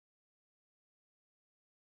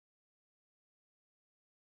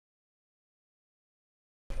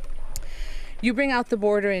You bring out the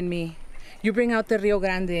border in me. You bring out the Rio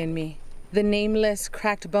Grande in me, the nameless,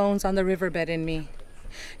 cracked bones on the riverbed in me.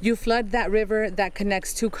 You flood that river that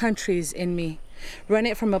connects two countries in me. Run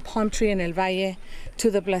it from a palm tree in El Valle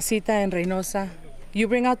to the plazita in Reynosa. You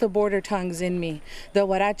bring out the border tongues in me, the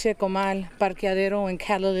huarache, comal, parqiadero, and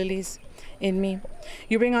calla lilies in me.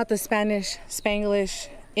 You bring out the Spanish, Spanglish,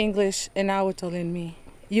 English, and Nahuatl in me.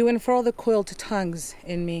 You unfurl the coiled tongues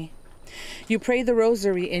in me. You pray the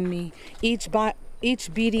rosary in me, each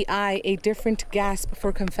beady eye a different gasp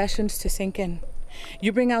for confessions to sink in.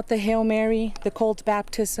 You bring out the Hail Mary, the cold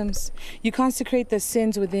baptisms. You consecrate the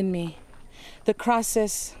sins within me. The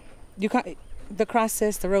crosses,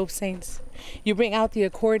 the robe saints. You bring out the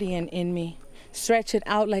accordion in me. Stretch it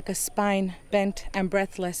out like a spine, bent and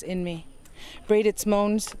breathless in me. Braid its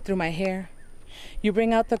moans through my hair. You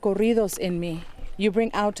bring out the corridos in me. You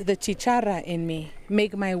bring out the chicharra in me.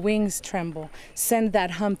 Make my wings tremble. Send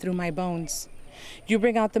that hum through my bones. You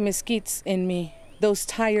bring out the mesquites in me, those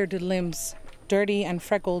tired limbs, dirty and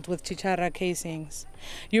freckled with chicharra casings.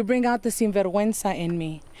 You bring out the sinvergüenza in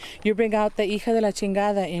me. You bring out the hija de la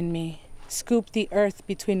chingada in me. Scoop the earth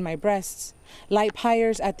between my breasts. Light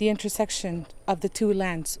pyres at the intersection of the two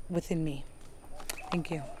lands within me.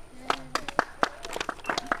 Thank you.